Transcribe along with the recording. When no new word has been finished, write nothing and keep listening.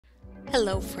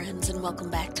Hello, friends, and welcome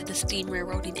back to the Steam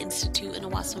Railroading Institute in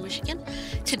Owasso, Michigan.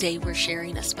 Today, we're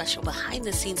sharing a special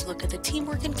behind-the-scenes look at the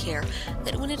teamwork and care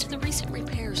that went into the recent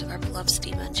repairs of our beloved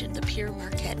steam engine, the Pierre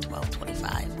Marquette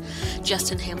 1225.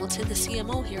 Justin Hamilton, the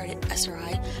CMO here at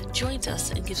SRI, joins us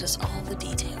and gives us all the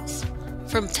details.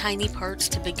 From tiny parts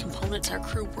to big components, our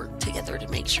crew worked together to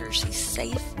make sure she's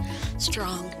safe,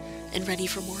 strong, and ready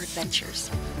for more adventures.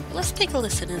 Let's take a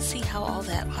listen and see how all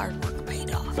that hard work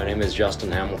paid off. My name is Justin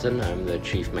Hamilton. I'm the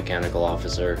Chief Mechanical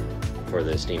Officer for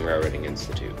the Steam Railroading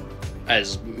Institute.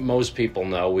 As most people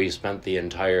know, we spent the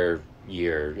entire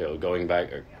year, going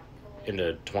back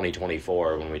into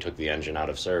 2024 when we took the engine out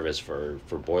of service for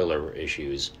boiler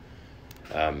issues.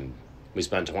 We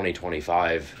spent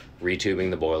 2025 retubing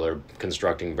the boiler,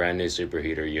 constructing brand new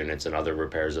superheater units and other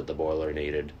repairs that the boiler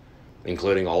needed,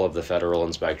 including all of the federal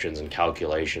inspections and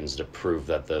calculations to prove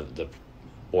that the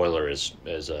boiler is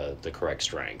the correct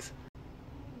strength.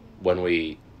 When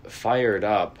we fired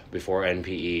up before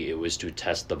NPE, it was to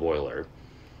test the boiler.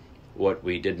 What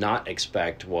we did not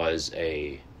expect was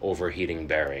a overheating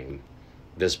bearing.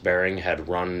 This bearing had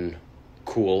run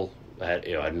cool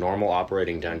at normal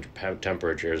operating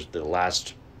temperatures the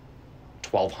last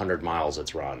 1,200 miles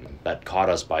it's run. That caught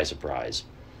us by surprise.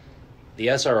 The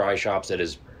SRI shops, it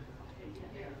is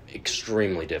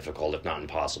extremely difficult, if not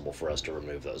impossible, for us to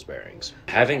remove those bearings.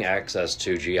 Having access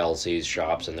to GLC's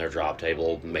shops and their drop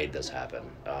table made this happen.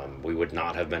 We would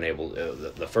not have been able,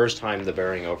 the first time the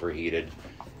bearing overheated,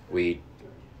 we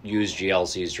used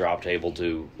GLC's drop table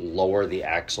to lower the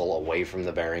axle away from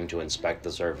the bearing to inspect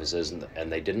the surfaces,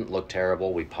 and they didn't look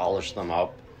terrible. We polished them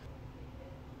up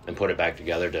and put it back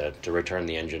together to return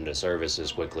the engine to service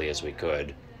as quickly as we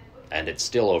could, and it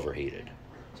still overheated.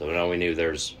 So now we knew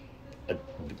there's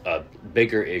a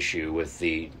bigger issue with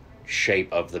the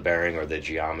shape of the bearing or the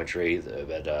geometry.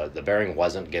 The bearing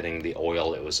wasn't getting the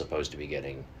oil it was supposed to be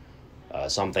getting.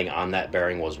 Something on that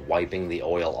bearing was wiping the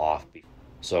oil off.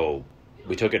 So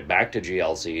we took it back to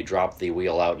GLC, dropped the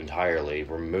wheel out entirely,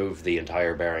 removed the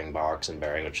entire bearing box and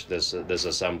bearing, which this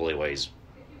assembly weighs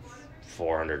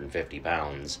 450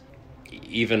 pounds.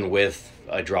 Even with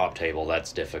a drop table,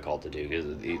 that's difficult to do, because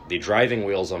the driving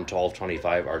wheels on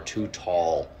 1225 are too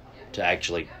tall to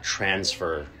actually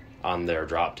transfer on their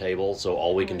drop table, so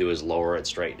all we can do is lower it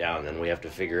straight down. Then we have to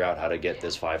figure out how to get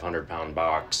this 500-pound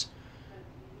box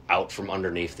out from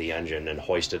underneath the engine and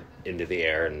hoist it into the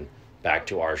air and back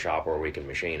to our shop where we can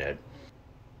machine it.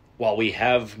 While we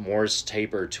have Morse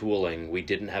taper tooling, we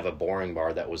didn't have a boring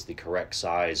bar that was the correct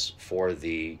size for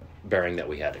the bearing that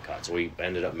we had to cut, so we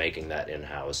ended up making that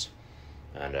in-house.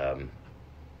 And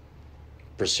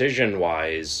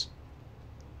precision-wise,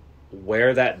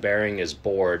 where that bearing is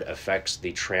bored affects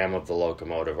the tram of the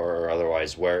locomotive, or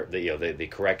otherwise where the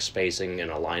correct spacing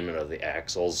and alignment of the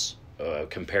axles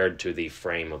compared to the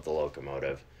frame of the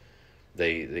locomotive.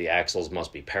 The axles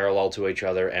must be parallel to each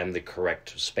other and the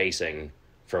correct spacing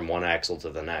from one axle to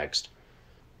the next.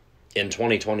 In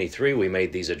 2023, we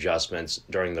made these adjustments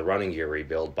during the running gear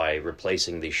rebuild by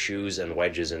replacing the shoes and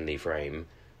wedges in the frame,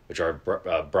 which are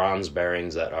bronze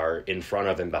bearings that are in front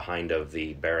of and behind of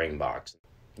the bearing box.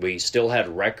 We still had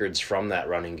records from that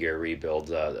running gear rebuild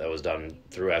that was done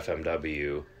through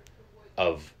FMW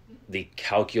of the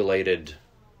calculated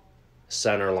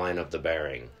center line of the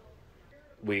bearing.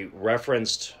 We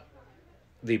referenced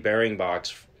the bearing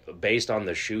box based on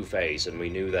the shoe face, and we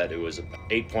knew that it was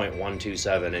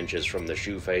 8.127 inches from the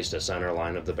shoe face to center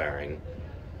line of the bearing.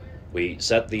 We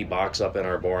set the box up in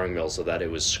our boring mill so that it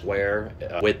was square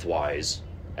width-wise,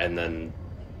 and then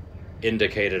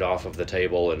indicated off of the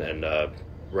table and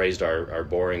raised our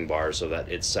boring bar so that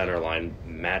its center line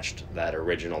matched that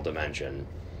original dimension.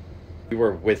 We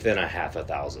were within a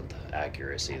 0.5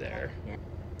 accuracy there.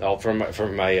 Well,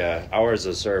 from my hours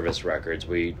of service records,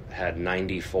 we had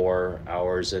 94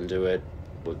 hours into it.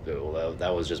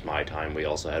 That was just my time. We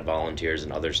also had volunteers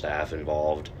and other staff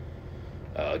involved.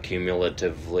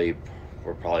 Cumulatively,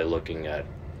 we're probably looking at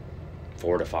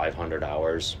 400 to 500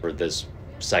 hours for this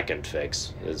second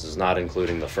fix. This is not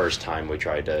including the first time we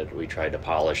tried to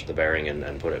polish the bearing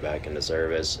and put it back into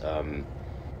service. And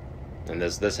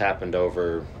this happened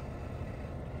over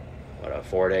a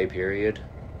 4-day period,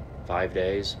 5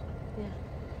 days. Yeah.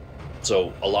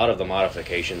 So a lot of the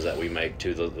modifications that we make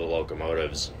to the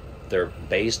locomotives, they're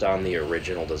based on the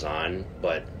original design,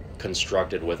 but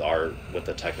constructed with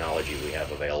the technology we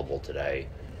have available today.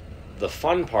 The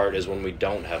fun part is when we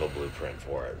don't have a blueprint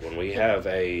for it. When we have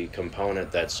a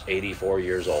component that's 84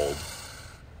 years old,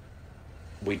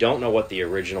 we don't know what the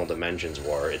original dimensions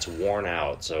were. It's worn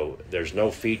out, so there's no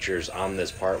features on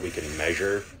this part we can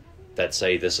measure that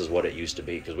say this is what it used to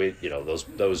be, because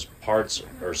those parts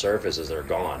or surfaces are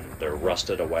gone. They're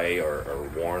rusted away or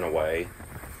worn away,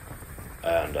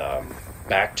 and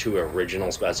back to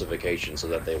original specifications so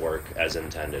that they work as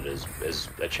intended is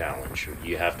a challenge.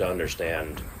 You have to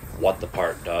understand what the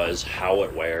part does, how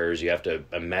it wears. You have to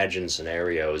imagine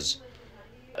scenarios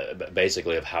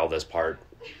basically of how this part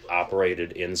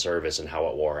operated in service and how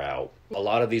it wore out. A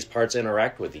lot of these parts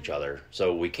interact with each other,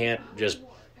 so we can't just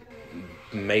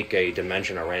make a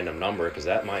dimension a random number, because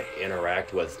that might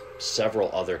interact with several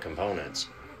other components.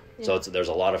 So there's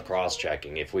a lot of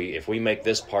cross-checking. If we make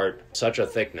this part such a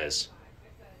thickness,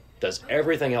 does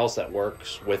everything else that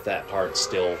works with that part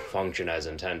still function as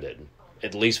intended?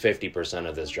 At least 50%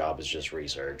 of this job is just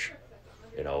research.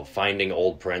 Finding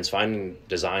old prints, finding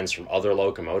designs from other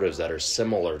locomotives that are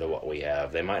similar to what we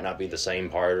have. They might not be the same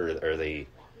part or the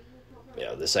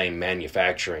same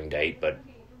manufacturing date, but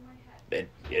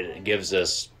it gives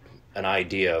us an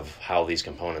idea of how these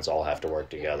components all have to work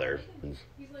together.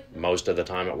 Most of the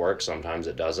time it works, sometimes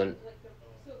it doesn't.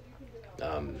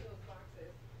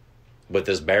 With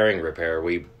this bearing repair,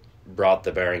 we brought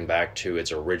the bearing back to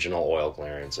its original oil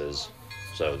clearances.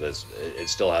 So it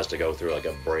still has to go through like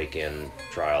a break-in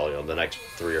trial. The next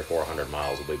 300 or 400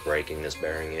 miles will be breaking this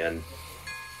bearing in.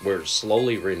 We're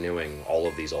slowly renewing all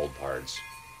of these old parts,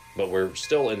 but we're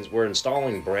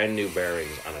installing brand new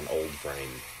bearings on an old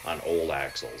frame, on old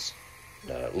axles.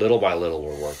 Little by little,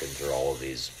 we're working through all of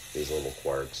these little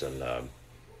quirks, and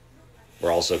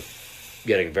we're also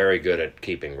getting very good at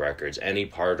keeping records. Any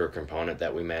part or component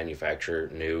that we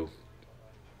manufacture new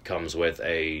comes with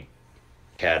a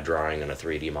CAD drawing and a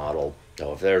 3D model.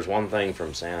 So if there's one thing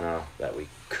from Santa that we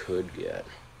could get,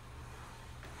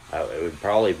 it would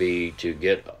probably be to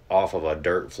get off of a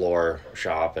dirt floor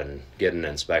shop and get an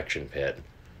inspection pit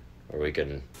where we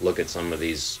can look at some of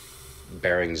these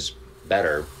bearings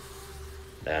better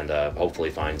and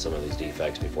hopefully find some of these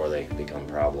defects before they become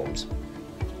problems.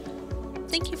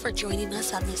 Thank you for joining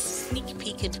us on this sneak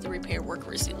peek into the repair work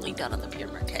recently done on the Pierre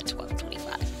Marquette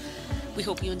 1225. We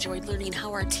hope you enjoyed learning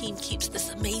how our team keeps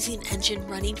this amazing engine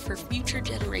running for future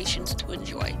generations to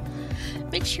enjoy.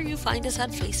 Make sure you find us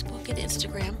on Facebook and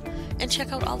Instagram, and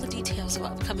check out all the details of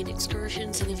upcoming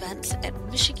excursions and events at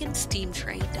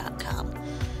MichiganSteamTrain.com.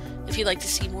 If you'd like to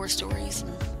see more stories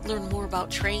and learn more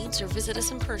about trains or visit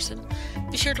us in person,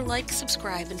 be sure to like,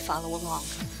 subscribe, and follow along.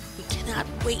 We cannot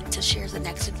wait to share the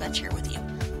next adventure with you.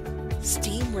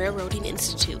 Steam Railroading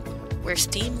Institute, where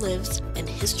steam lives and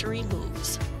history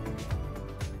moves.